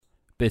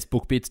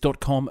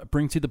BestBookBits.com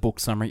brings you the book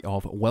summary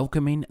of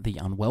Welcoming the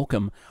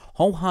Unwelcome,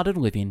 Wholehearted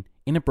Living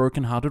in a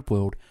Brokenhearted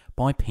World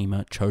by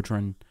Pema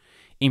Chödrön.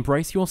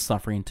 Embrace your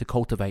suffering to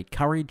cultivate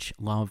courage,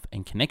 love,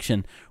 and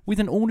connection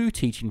with an all-new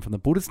teaching from the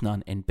Buddhist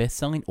nun and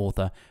best-selling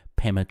author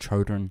Pema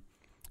Chödrön.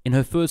 In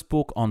her first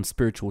book on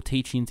spiritual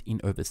teachings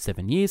in over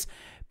 7 years,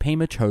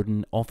 Pema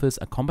Chödrön offers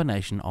a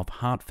combination of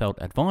heartfelt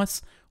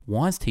advice,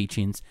 wise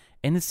teachings,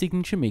 and the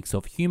signature mix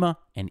of humour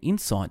and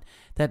insight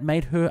that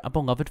made her a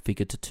beloved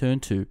figure to turn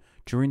to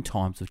during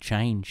times of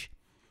change.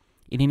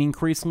 In an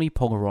increasingly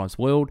polarised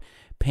world,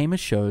 Pema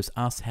shows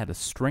us how to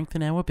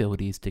strengthen our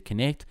abilities to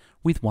connect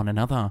with one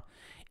another,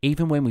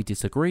 even when we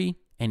disagree,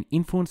 and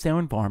influence our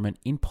environment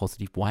in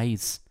positive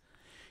ways.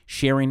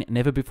 Sharing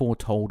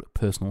never-before-told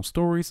personal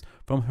stories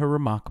from her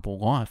remarkable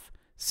life,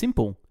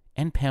 simple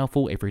and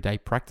powerful everyday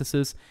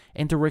practices,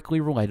 and directly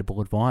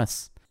relatable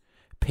advice.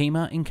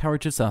 Pema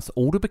encourages us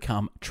all to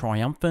become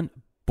triumphant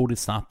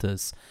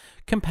bodhisattvas,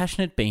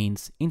 compassionate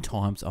beings in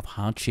times of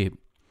hardship.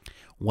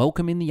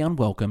 Welcoming the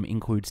Unwelcome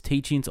includes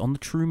teachings on the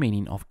true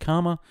meaning of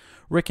karma,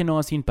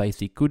 recognizing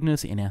basic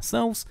goodness in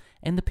ourselves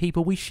and the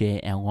people we share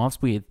our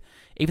lives with,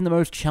 even the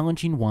most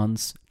challenging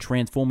ones,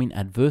 transforming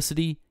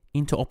adversity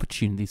into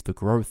opportunities for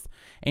growth,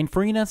 and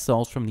freeing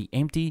ourselves from the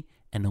empty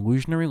and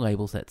illusionary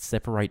labels that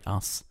separate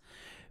us.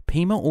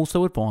 Pema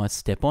also advised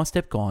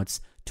step-by-step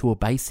guides to a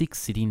basic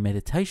sitting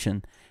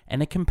meditation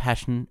and a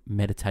compassion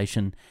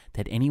meditation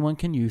that anyone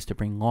can use to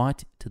bring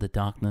light to the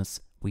darkness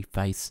we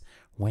face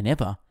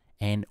whenever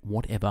and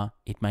whatever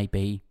it may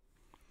be.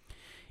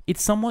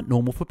 It's somewhat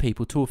normal for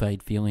people to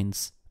evade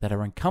feelings that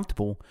are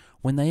uncomfortable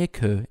when they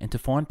occur and to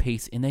find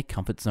peace in their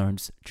comfort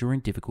zones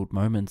during difficult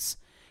moments.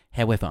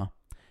 However,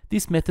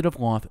 this method of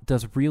life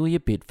does really a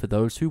bit for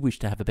those who wish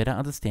to have a better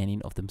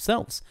understanding of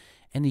themselves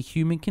and the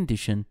human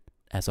condition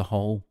as a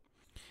whole.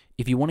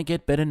 If you want to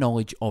get better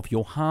knowledge of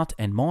your heart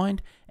and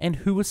mind and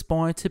who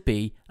aspire to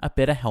be a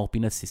better help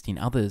in assisting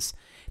others,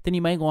 then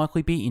you may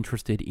likely be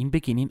interested in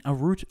beginning a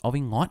route of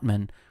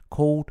enlightenment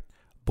called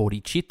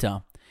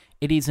bodhicitta.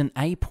 It is an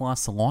A+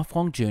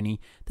 lifelong journey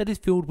that is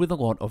filled with a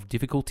lot of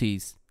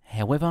difficulties.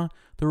 However,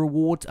 the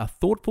rewards are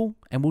thoughtful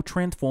and will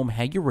transform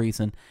how you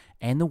reason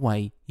and the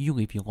way you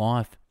live your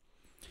life.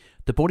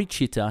 The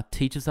bodhicitta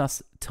teaches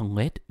us to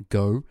let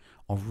go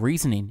of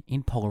reasoning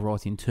in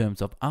polarizing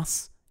terms of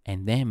us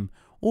and them,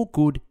 or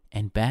good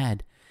and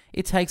bad.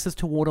 It takes us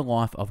toward a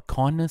life of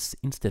kindness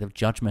instead of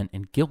judgment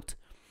and guilt.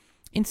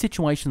 In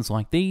situations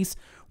like these,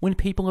 when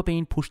people are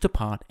being pushed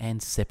apart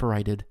and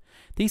separated,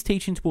 these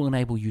teachings will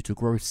enable you to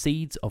grow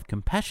seeds of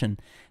compassion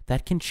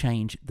that can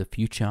change the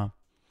future.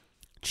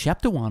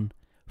 Chapter 1,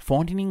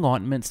 Finding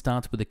Enlightenment,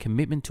 starts with a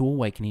commitment to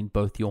awakening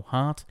both your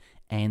heart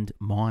and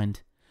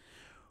mind.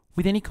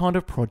 With any kind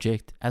of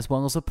project, as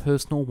well as a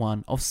personal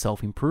one of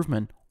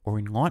self-improvement or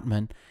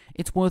enlightenment,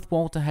 it's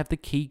worthwhile to have the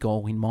key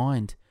goal in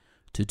mind.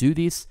 To do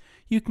this,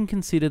 you can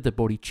consider the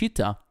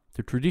bodhicitta,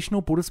 the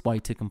traditional Buddhist way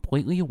to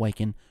completely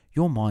awaken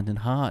your mind and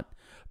heart,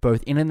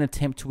 both in an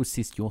attempt to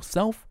assist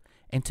yourself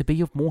and to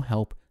be of more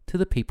help to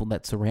the people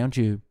that surround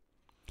you.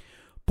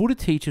 Buddha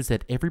teaches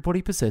that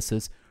everybody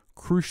possesses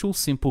crucial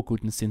simple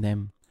goodness in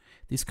them.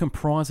 This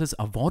comprises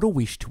a vital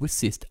wish to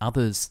assist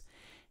others.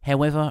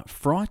 However,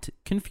 fright,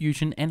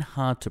 confusion, and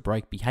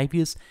hard-to-break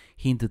behaviors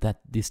hinder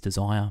this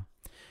desire.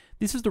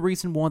 This is the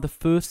reason why the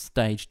first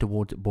stage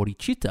towards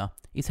bodhicitta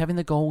is having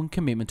the goal and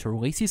commitment to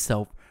release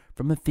yourself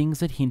from the things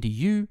that hinder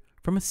you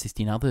from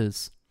assisting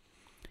others.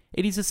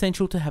 It is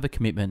essential to have a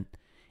commitment.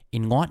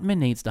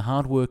 Enlightenment needs the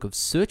hard work of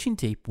searching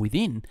deep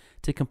within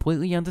to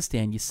completely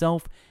understand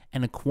yourself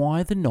and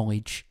acquire the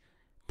knowledge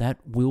that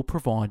will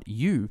provide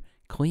you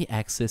clear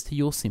access to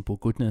your simple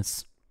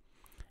goodness.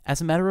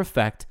 As a matter of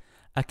fact,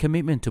 a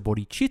commitment to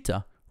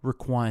bodhicitta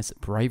requires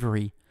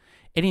bravery.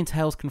 It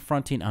entails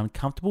confronting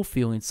uncomfortable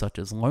feelings such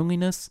as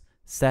loneliness,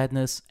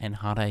 sadness, and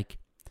heartache.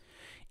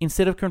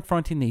 Instead of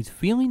confronting these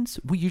feelings,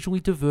 we usually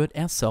divert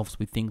ourselves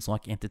with things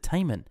like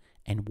entertainment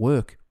and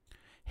work.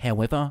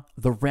 However,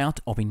 the route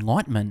of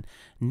enlightenment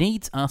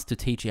needs us to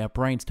teach our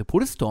brains to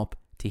put a stop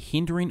to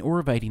hindering or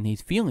evading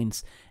these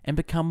feelings and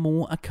become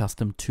more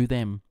accustomed to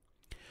them.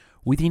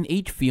 Within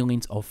each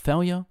feelings of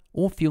failure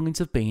or feelings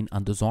of being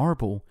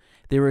undesirable,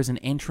 there is an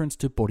entrance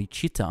to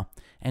bodhicitta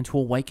and to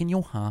awaken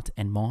your heart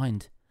and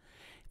mind.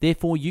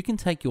 Therefore, you can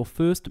take your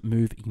first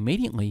move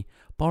immediately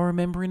by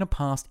remembering a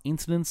past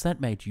incident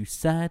that made you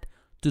sad,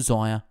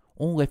 desire,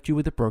 or left you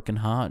with a broken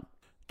heart.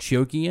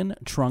 Chödrön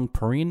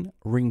Trungparin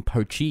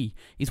Rinpoche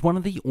is one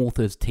of the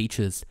author's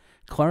teachers,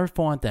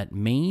 clarified that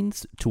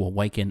means to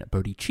awaken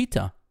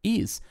bodhicitta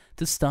is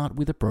to start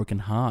with a broken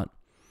heart.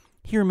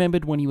 He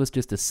remembered when he was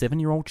just a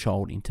 7-year-old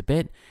child in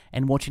Tibet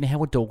and watching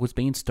how a dog was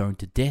being stoned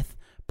to death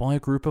by a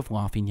group of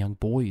laughing young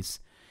boys.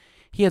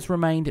 He has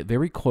remained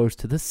very close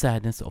to the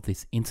sadness of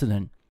this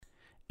incident,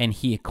 and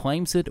he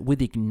acclaims it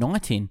with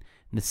igniting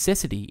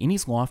necessity in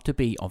his life to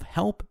be of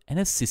help and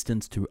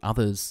assistance to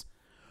others.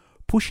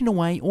 Pushing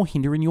away or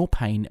hindering your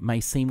pain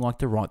may seem like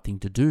the right thing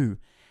to do.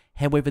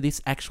 However,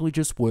 this actually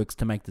just works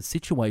to make the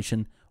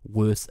situation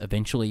worse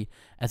eventually,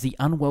 as the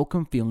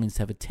unwelcome feelings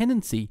have a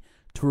tendency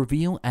to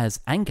reveal as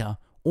anger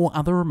or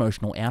other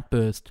emotional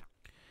outburst.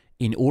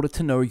 In order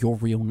to know your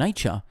real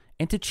nature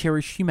and to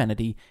cherish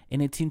humanity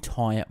in its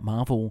entire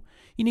marvel,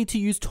 you need to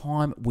use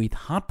time with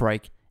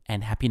heartbreak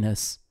and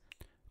happiness.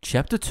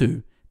 Chapter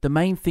 2. The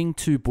main thing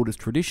to Buddhist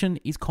tradition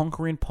is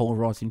conquering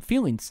polarizing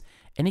feelings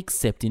and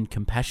accepting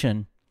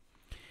compassion.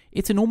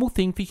 It's a normal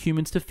thing for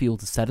humans to feel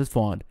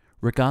dissatisfied,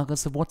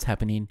 regardless of what's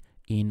happening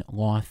in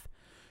life.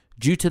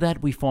 Due to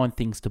that, we find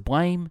things to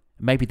blame,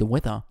 maybe the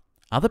weather,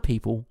 other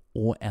people,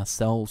 or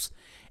ourselves,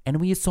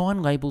 and we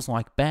assign labels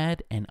like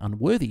bad and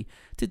unworthy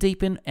to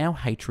deepen our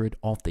hatred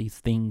of these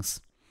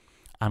things.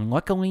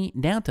 Unluckily,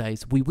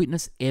 nowadays, we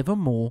witness ever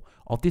more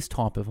of this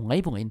type of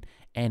labeling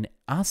and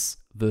us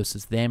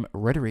versus them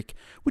rhetoric,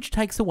 which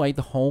takes away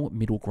the whole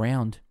middle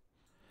ground.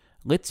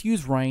 Let's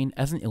use rain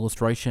as an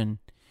illustration.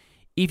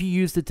 If you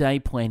use the day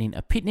planning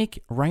a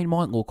picnic, rain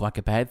might look like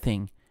a bad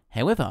thing.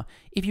 However,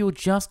 if you're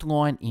just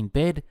lying in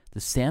bed, the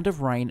sound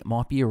of rain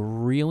might be a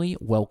really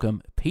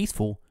welcome,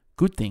 peaceful,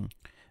 good thing.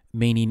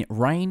 Meaning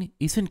rain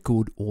isn't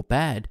good or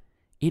bad,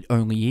 it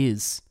only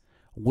is.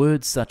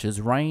 Words such as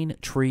rain,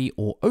 tree,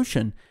 or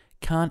ocean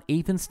can't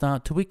even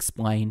start to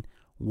explain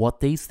what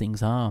these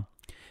things are.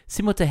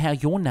 Similar to how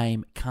your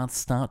name can't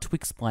start to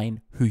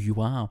explain who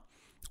you are.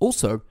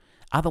 Also,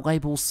 other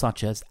labels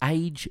such as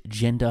age,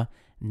 gender,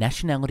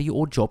 nationality,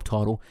 or job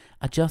title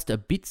are just a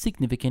bit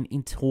significant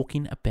in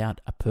talking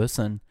about a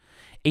person.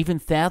 Even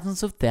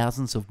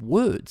thousands of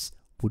words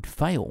would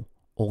fail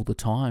all the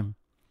time.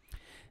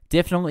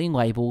 Definitely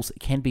labels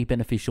can be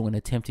beneficial in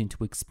attempting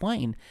to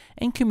explain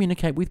and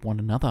communicate with one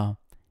another.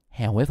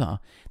 However,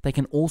 they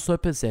can also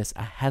possess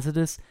a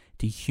hazardous,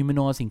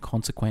 dehumanizing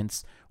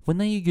consequence when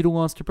they are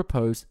utilized to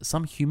propose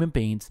some human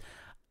beings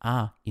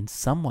are in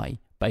some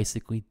way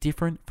basically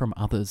different from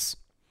others.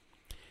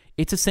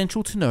 It's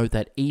essential to know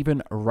that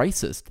even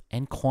racist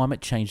and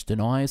climate change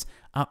deniers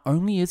are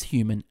only as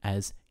human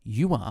as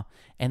you are,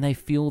 and they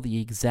feel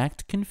the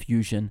exact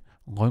confusion,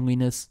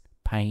 loneliness,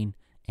 pain,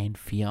 and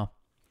fear.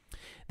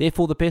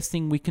 Therefore, the best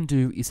thing we can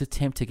do is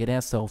attempt to get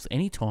ourselves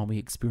anytime we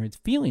experience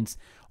feelings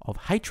of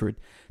hatred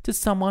to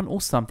someone or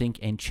something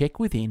and check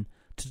within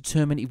to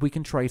determine if we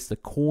can trace the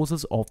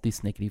causes of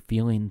this negative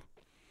feeling.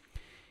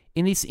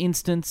 In this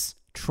instance,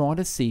 try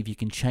to see if you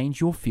can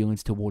change your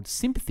feelings towards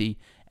sympathy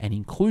and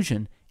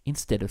inclusion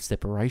instead of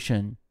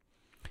separation.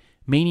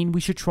 Meaning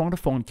we should try to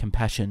find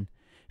compassion,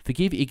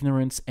 forgive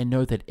ignorance, and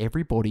know that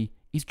everybody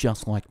is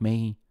just like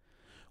me.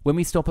 When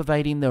we stop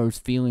evading those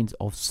feelings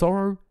of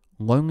sorrow,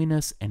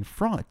 loneliness, and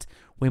fright,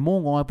 we're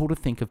more liable to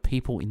think of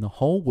people in the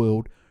whole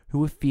world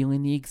who are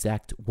feeling the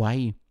exact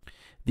way.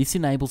 This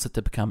enables it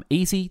to become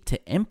easy to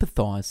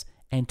empathize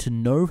and to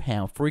know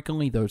how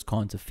frequently those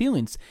kinds of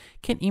feelings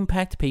can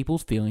impact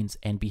people's feelings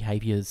and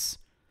behaviors.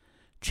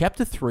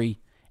 Chapter 3.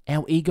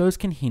 Our egos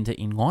can hinder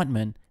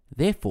enlightenment,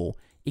 therefore,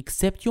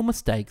 accept your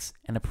mistakes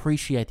and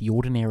appreciate the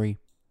ordinary.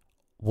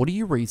 What do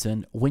you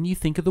reason when you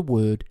think of the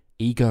word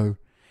ego?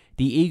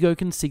 The ego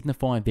can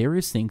signify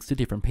various things to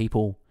different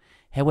people.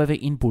 However,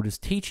 in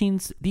Buddhist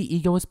teachings, the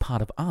ego is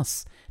part of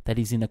us that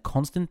is in a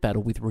constant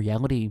battle with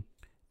reality.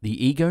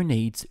 The ego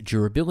needs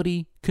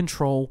durability,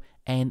 control,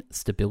 and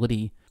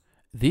stability.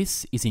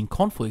 This is in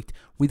conflict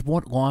with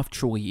what life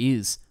truly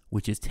is,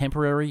 which is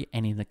temporary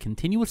and in a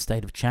continuous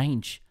state of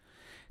change.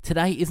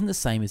 Today isn't the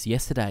same as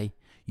yesterday.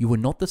 You are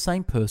not the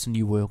same person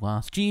you were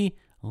last year,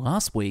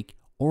 last week,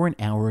 or an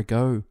hour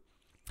ago.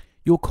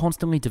 You're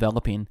constantly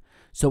developing,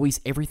 so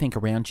is everything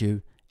around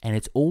you, and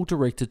it's all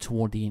directed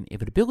toward the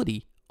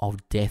inevitability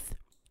of death.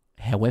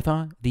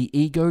 However, the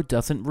ego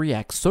doesn't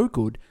react so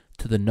good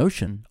to the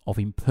notion of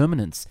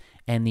impermanence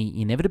and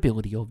the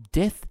inevitability of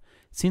death,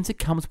 since it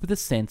comes with a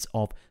sense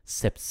of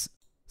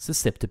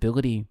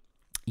susceptibility.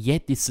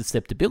 Yet this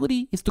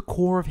susceptibility is the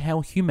core of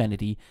how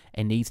humanity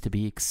and needs to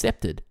be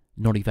accepted,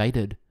 not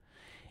evaded.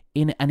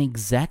 In an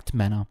exact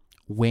manner,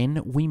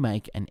 when we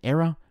make an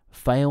error,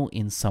 fail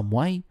in some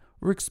way,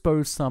 or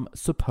expose some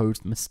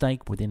supposed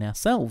mistake within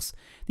ourselves,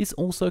 this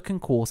also can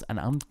cause an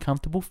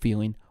uncomfortable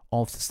feeling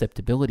of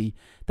susceptibility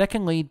that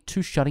can lead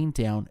to shutting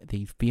down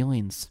these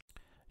feelings.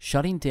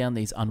 Shutting down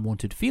these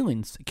unwanted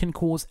feelings can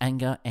cause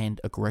anger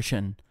and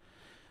aggression.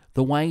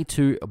 The way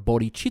to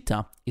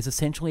bodhicitta is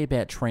essentially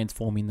about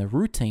transforming the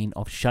routine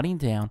of shutting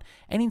down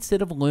and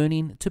instead of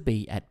learning to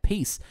be at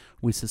peace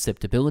with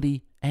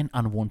susceptibility and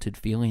unwanted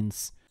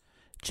feelings.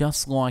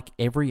 Just like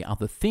every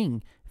other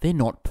thing, they're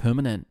not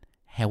permanent.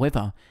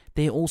 However,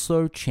 they're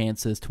also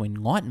chances to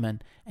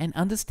enlightenment and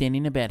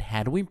understanding about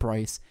how to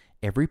embrace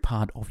every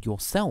part of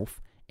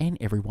yourself and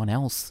everyone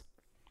else.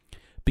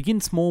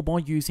 Begin small by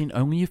using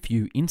only a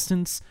few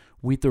instances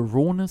with the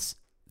rawness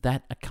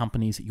that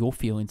accompanies your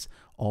feelings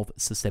of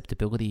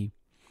susceptibility.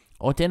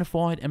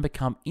 Identify it and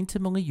become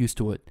intimately used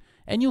to it,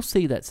 and you'll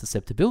see that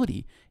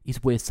susceptibility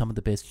is where some of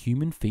the best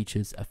human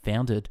features are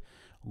founded,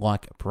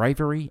 like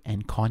bravery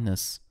and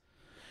kindness.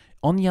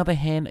 On the other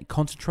hand,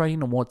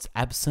 concentrating on what's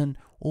absent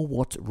or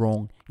what's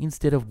wrong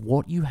instead of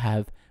what you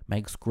have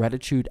makes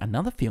gratitude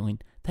another feeling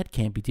that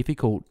can be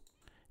difficult.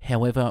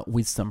 However,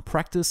 with some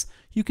practice,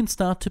 you can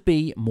start to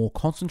be more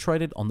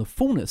concentrated on the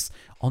fullness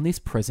on this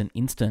present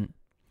instant.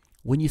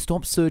 When you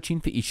stop searching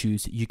for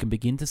issues, you can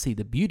begin to see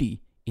the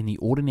beauty in the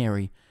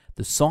ordinary,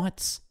 the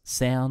sights,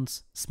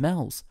 sounds,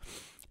 smells,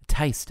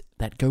 taste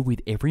that go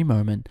with every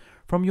moment,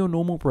 from your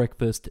normal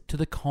breakfast to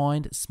the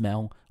kind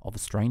smell of a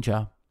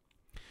stranger.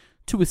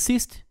 To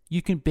assist,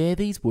 you can bear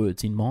these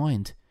words in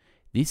mind.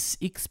 This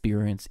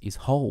experience is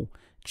whole,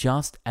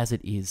 just as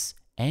it is,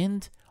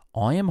 and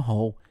I am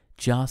whole,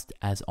 just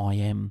as I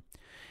am.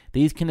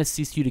 These can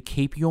assist you to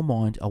keep your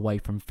mind away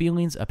from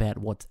feelings about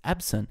what's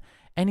absent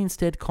and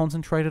instead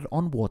concentrated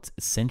on what's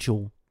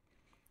essential.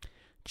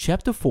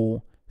 Chapter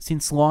 4.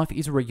 Since life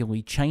is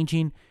regularly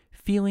changing,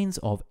 feelings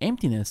of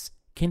emptiness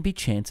can be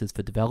chances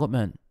for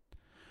development.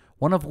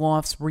 One of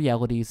life's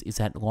realities is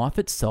that life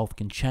itself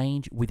can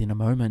change within a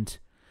moment.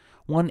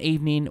 One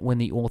evening when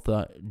the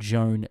author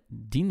Joan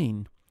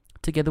Didion,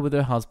 together with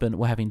her husband,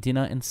 were having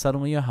dinner, and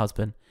suddenly her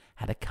husband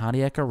had a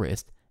cardiac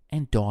arrest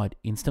and died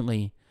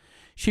instantly.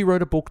 She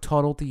wrote a book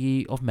titled The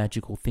Year of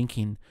Magical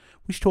Thinking,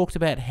 which talked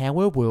about how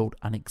her world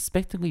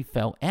unexpectedly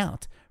fell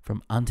out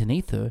from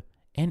underneath her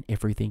and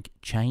everything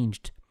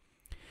changed.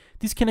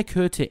 This can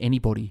occur to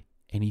anybody,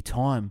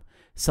 anytime.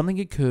 Something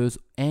occurs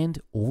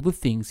and all the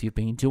things you've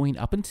been doing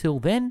up until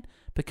then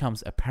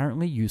becomes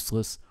apparently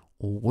useless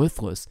or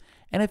worthless,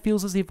 and it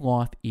feels as if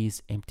life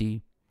is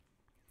empty.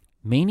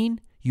 Meaning,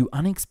 you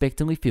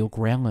unexpectedly feel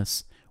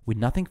groundless, with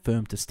nothing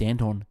firm to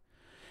stand on.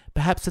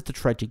 Perhaps it's a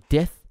tragic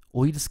death,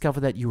 or you discover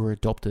that you were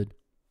adopted.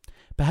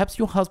 Perhaps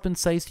your husband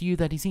says to you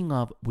that he's in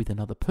love with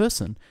another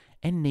person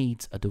and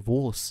needs a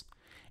divorce.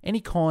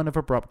 Any kind of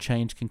abrupt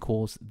change can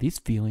cause this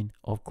feeling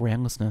of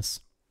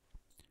groundlessness.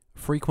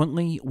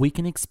 Frequently, we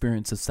can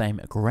experience the same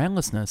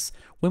groundlessness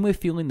when we're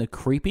feeling the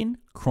creeping,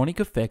 chronic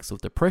effects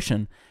of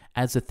depression,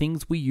 as the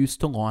things we used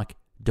to like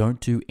don't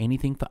do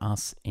anything for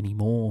us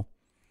anymore.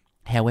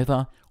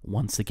 However,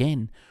 once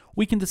again,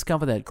 we can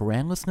discover that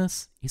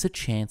groundlessness is a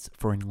chance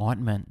for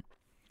enlightenment.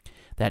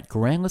 That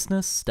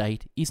groundlessness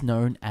state is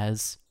known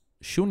as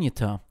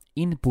shunyata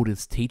in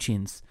Buddhist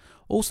teachings.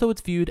 Also,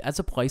 it's viewed as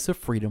a place of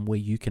freedom where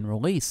you can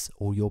release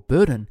all your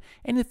burden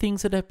and the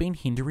things that have been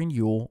hindering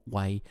your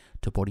way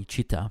to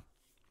bodhicitta.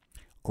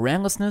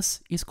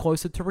 Groundlessness is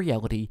closer to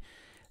reality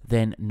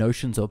than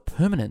notions of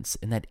permanence,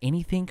 and that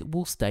anything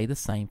will stay the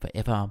same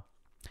forever.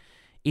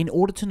 In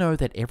order to know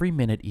that every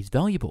minute is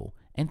valuable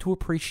and to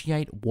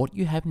appreciate what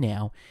you have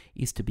now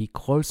is to be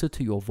closer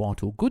to your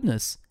vital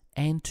goodness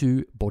and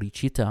to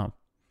bodhicitta.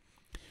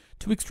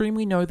 To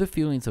extremely know the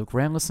feelings of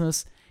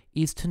groundlessness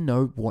is to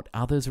know what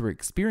others are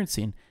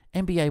experiencing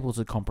and be able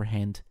to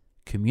comprehend,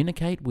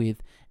 communicate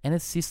with, and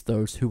assist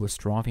those who are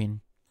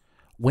striving.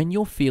 When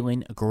you're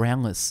feeling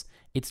groundless,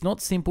 it's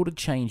not simple to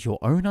change your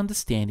own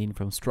understanding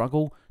from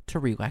struggle to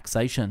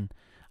relaxation,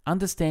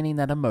 understanding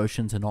that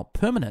emotions are not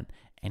permanent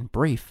and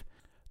brief.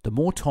 The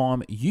more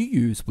time you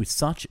use with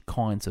such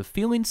kinds of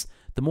feelings,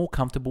 the more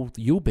comfortable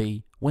you'll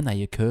be when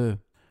they occur.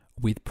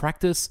 With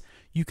practice,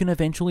 you can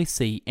eventually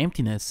see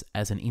emptiness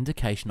as an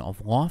indication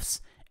of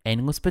life's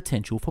endless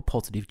potential for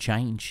positive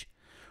change.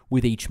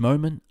 With each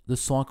moment, the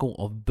cycle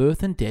of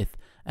birth and death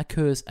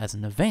occurs as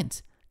an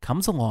event,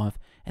 comes alive,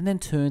 and then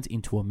turns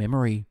into a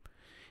memory.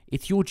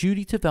 It's your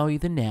duty to value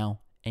the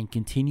now and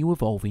continue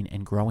evolving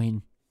and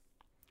growing.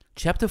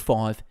 Chapter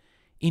 5.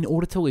 In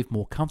order to live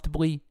more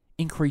comfortably,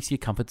 increase your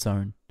comfort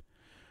zone.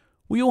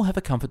 We all have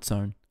a comfort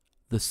zone,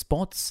 the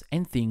spots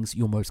and things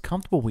you're most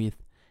comfortable with.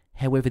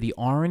 However, the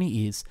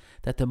irony is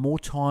that the more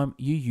time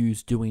you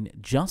use doing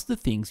just the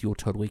things you're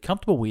totally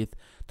comfortable with,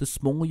 the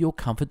smaller your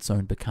comfort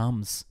zone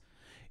becomes.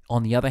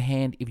 On the other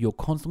hand, if you're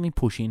constantly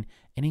pushing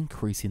and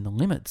increasing the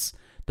limits,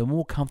 the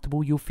more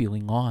comfortable you'll feel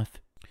in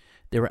life.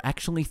 There are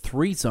actually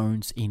 3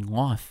 zones in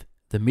life.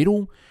 The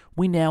middle,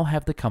 we now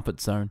have the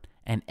comfort zone,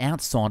 and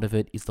outside of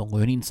it is the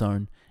learning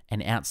zone,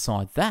 and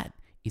outside that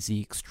is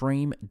the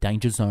extreme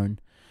danger zone.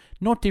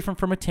 Not different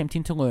from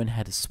attempting to learn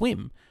how to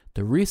swim.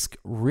 The risk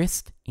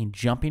rests in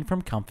jumping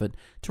from comfort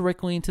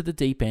directly into the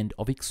deep end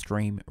of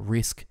extreme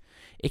risk.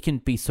 It can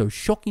be so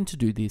shocking to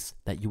do this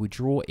that you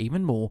withdraw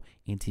even more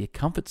into your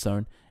comfort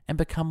zone and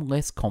become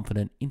less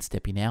confident in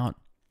stepping out.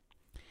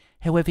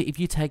 However, if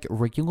you take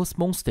regular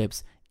small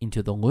steps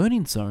into the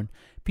learning zone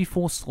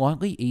before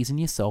slightly easing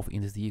yourself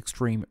into the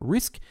extreme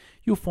risk,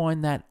 you'll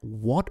find that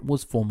what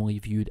was formerly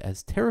viewed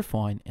as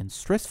terrifying and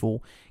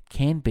stressful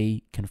can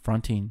be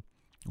confronting,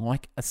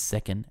 like a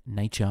second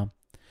nature.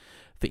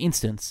 For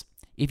instance,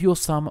 if you're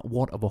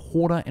somewhat of a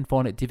hoarder and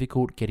find it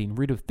difficult getting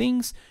rid of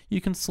things,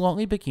 you can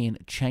slightly begin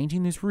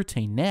changing this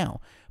routine now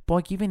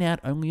by giving out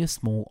only a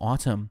small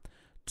item.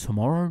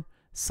 Tomorrow,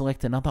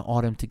 select another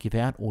item to give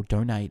out or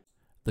donate.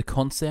 The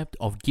concept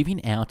of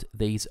giving out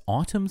these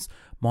items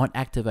might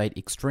activate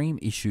extreme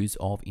issues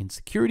of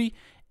insecurity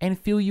and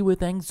fill you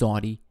with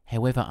anxiety.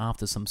 However,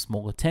 after some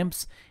small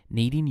attempts,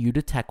 needing you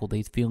to tackle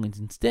these feelings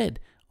instead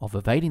of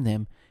evading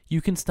them,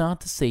 you can start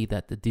to see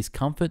that the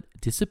discomfort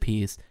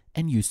disappears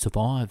and you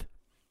survive.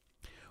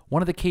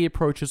 One of the key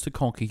approaches to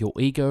conquer your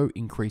ego,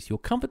 increase your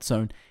comfort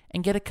zone,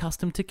 and get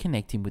accustomed to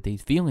connecting with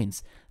these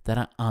feelings that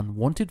are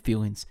unwanted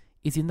feelings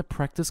is in the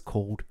practice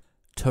called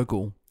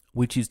Chödrön,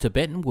 which is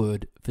Tibetan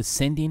word for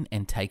sending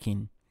and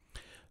taking.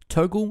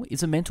 Chödrön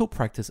is a mental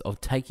practice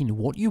of taking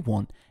what you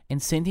want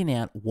and sending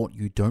out what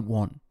you don't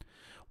want,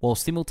 while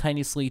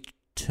simultaneously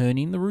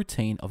turning the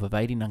routine of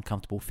evading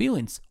uncomfortable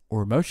feelings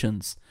or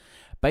emotions.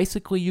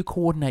 Basically, you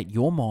coordinate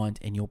your mind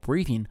and your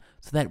breathing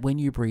so that when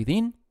you breathe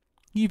in,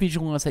 you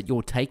visualize that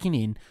you're taking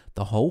in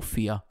the whole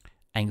fear,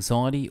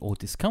 anxiety, or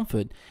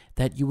discomfort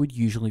that you would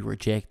usually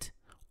reject.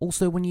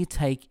 Also, when you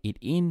take it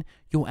in,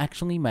 you're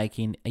actually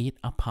making it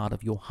a part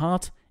of your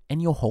heart and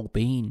your whole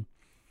being.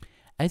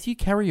 As you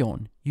carry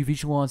on, you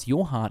visualize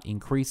your heart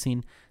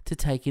increasing to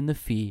take in the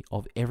fear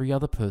of every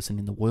other person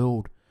in the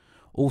world.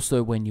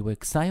 Also, when you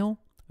exhale,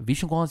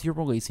 visualize you're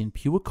releasing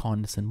pure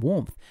kindness and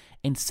warmth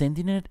and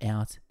sending it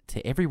out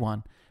to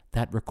everyone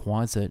that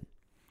requires it.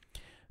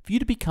 For you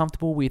to be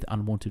comfortable with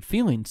unwanted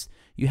feelings,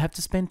 you have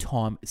to spend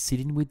time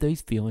sitting with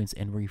these feelings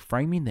and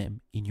reframing them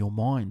in your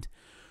mind,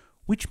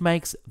 which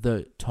makes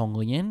the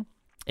Tonglien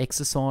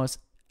exercise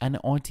an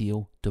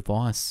ideal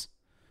device.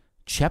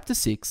 Chapter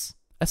 6,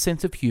 a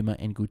sense of humor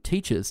and good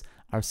teachers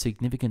are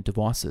significant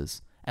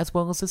devices, as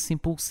well as a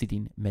simple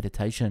sitting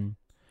meditation.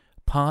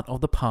 Part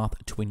of the path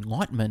to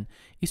enlightenment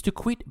is to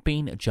quit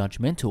being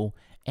judgmental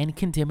and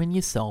condemning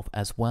yourself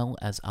as well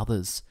as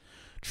others.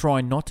 Try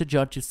not to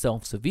judge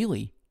yourself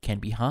severely can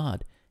be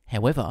hard.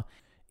 However,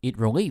 it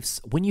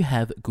relieves when you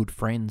have good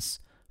friends.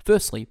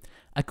 Firstly,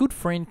 a good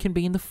friend can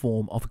be in the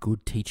form of a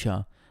good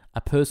teacher, a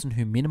person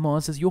who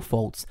minimizes your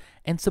faults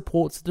and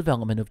supports the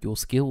development of your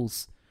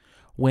skills.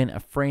 When a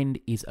friend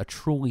is a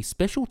truly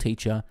special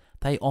teacher,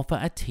 they offer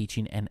a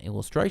teaching and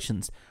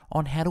illustrations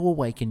on how to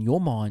awaken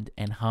your mind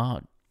and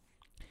heart.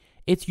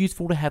 It's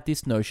useful to have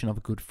this notion of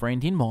a good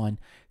friend in mind,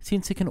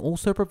 since it can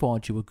also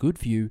provide you a good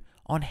view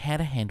on how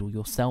to handle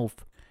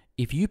yourself.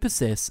 If you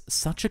possess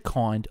such a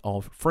kind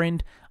of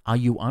friend, are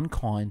you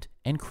unkind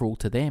and cruel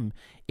to them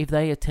if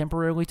they are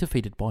temporarily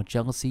defeated by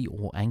jealousy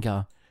or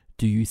anger?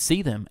 Do you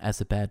see them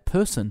as a bad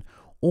person,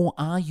 or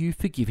are you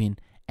forgiving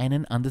and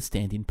an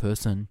understanding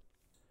person?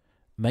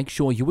 Make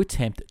sure you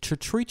attempt to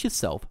treat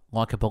yourself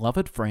like a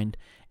beloved friend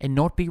and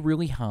not be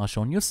really harsh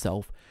on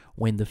yourself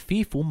when the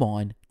fearful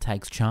mind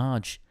takes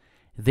charge.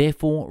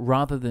 Therefore,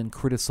 rather than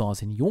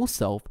criticizing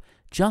yourself,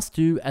 just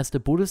do as the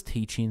Buddha's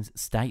teachings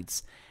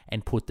states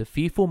and put the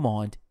fearful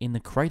mind in the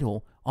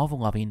cradle of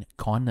loving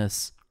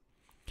kindness.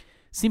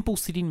 Simple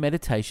sitting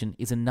meditation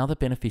is another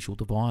beneficial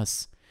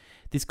device.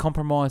 This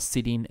compromised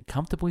sitting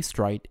comfortably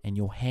straight and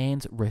your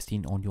hands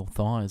resting on your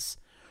thighs,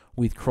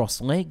 with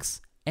crossed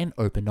legs and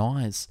open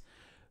eyes.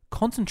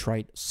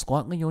 Concentrate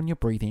slightly on your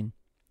breathing.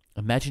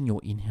 Imagine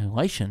your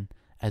inhalation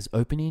as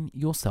opening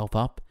yourself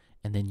up,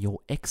 and then your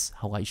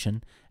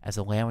exhalation as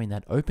allowing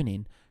that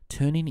opening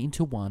turning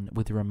into one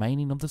with the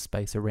remaining of the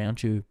space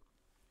around you.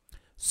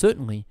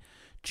 Certainly,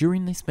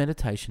 during this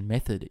meditation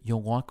method, you're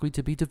likely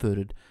to be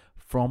diverted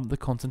from the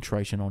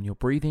concentration on your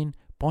breathing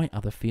by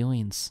other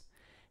feelings.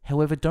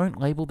 However, don't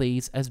label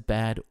these as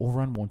bad or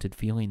unwanted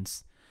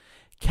feelings.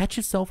 Catch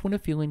yourself when a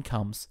feeling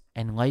comes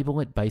and label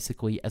it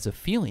basically as a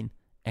feeling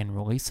and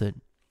release it.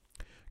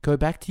 Go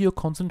back to your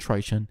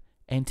concentration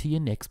and to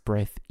your next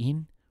breath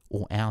in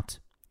or out.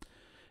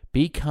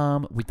 Be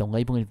calm with the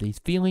labeling of these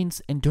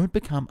feelings and don't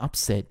become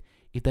upset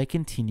if they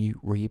continue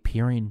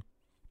reappearing.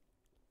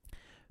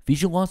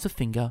 Visualize the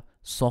finger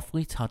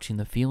softly touching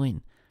the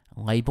feeling,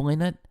 labeling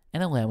it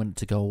and allowing it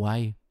to go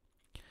away.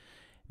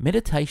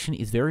 Meditation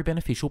is very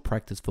beneficial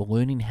practice for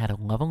learning how to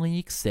lovingly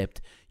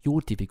accept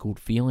your difficult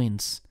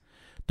feelings.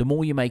 The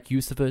more you make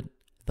use of it,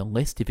 the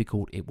less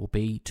difficult it will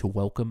be to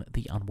welcome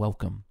the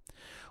unwelcome.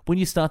 When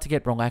you start to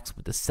get relaxed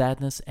with the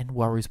sadness and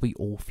worries we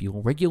all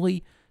feel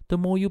regularly, the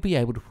more you'll be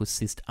able to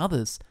assist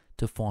others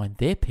to find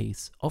their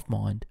peace of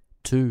mind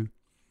too.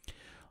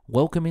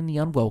 Welcoming the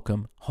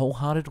Unwelcome,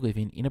 Wholehearted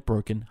Living in a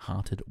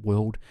Brokenhearted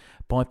World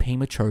by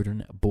Pema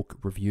Chödrön Book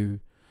Review.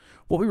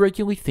 What we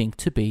regularly think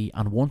to be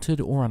unwanted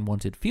or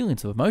unwanted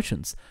feelings of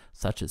emotions,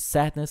 such as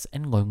sadness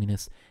and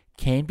loneliness,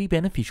 can be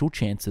beneficial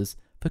chances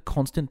for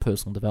constant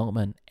personal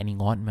development and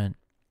enlightenment.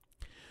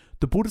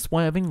 The Buddhist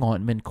way of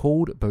enlightenment,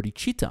 called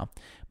bodhicitta,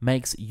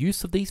 makes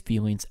use of these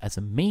feelings as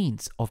a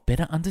means of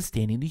better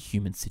understanding the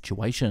human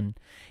situation,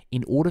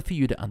 in order for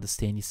you to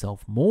understand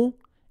yourself more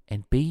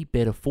and be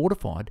better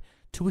fortified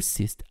to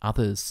assist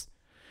others.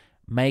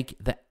 Make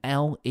the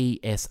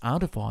LESR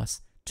device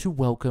to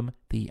welcome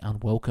the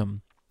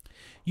unwelcome.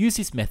 Use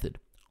this method: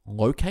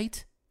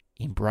 locate,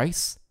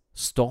 embrace,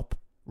 stop,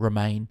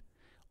 remain.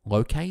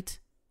 Locate,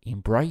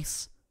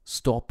 embrace,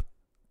 stop,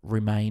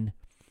 remain.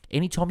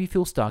 Anytime you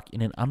feel stuck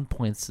in an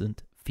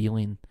unpleasant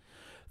feeling,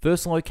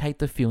 first locate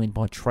the feeling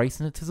by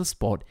tracing it to the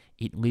spot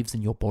it lives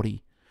in your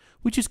body,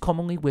 which is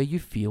commonly where you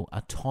feel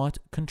a tight,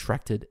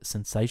 contracted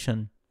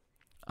sensation.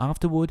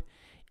 Afterward,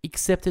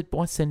 accept it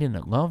by sending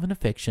it love and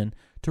affection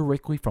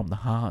directly from the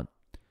heart.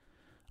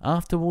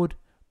 Afterward,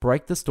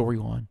 break the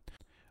storyline,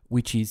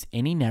 which is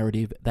any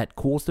narrative that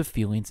caused the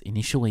feelings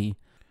initially.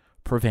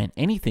 Prevent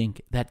anything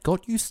that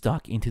got you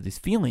stuck into this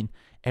feeling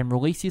and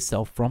release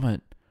yourself from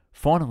it.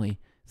 Finally,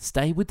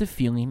 stay with the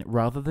feeling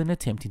rather than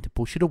attempting to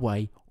push it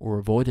away or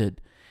avoid it.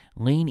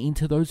 Lean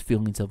into those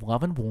feelings of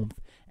love and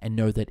warmth and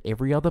know that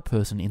every other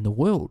person in the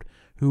world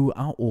who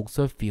are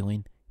also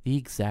feeling the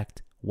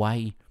exact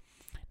way.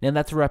 Now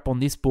that's a wrap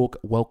on this book,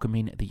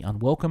 Welcoming the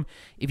Unwelcome.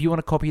 If you want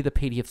a copy of the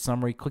PDF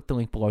summary, click the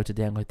link below to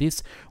download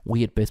this.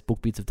 We at Best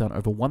Book Bits have done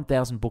over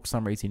 1,000 book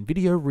summaries in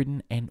video,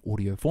 written, and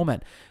audio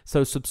format.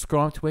 So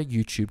subscribe to our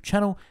YouTube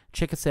channel,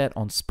 check us out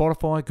on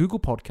Spotify, Google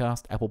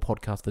Podcast, Apple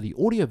Podcast for the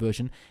audio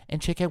version,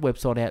 and check our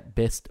website out,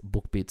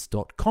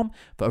 bestbookbits.com,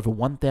 for over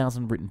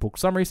 1,000 written book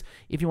summaries.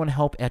 If you want to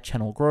help our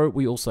channel grow,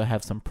 we also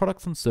have some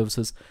products and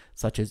services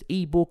such as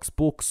ebooks,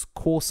 books,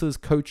 courses,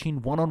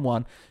 coaching,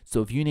 one-on-one.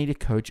 So if you need a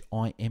coach,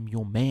 I am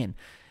your man.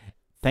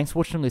 Thanks for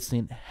watching and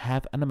listening.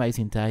 Have an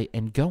amazing day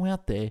and go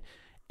out there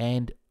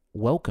and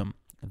welcome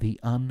the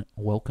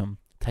unwelcome.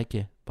 Take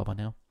care. Bye-bye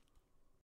now.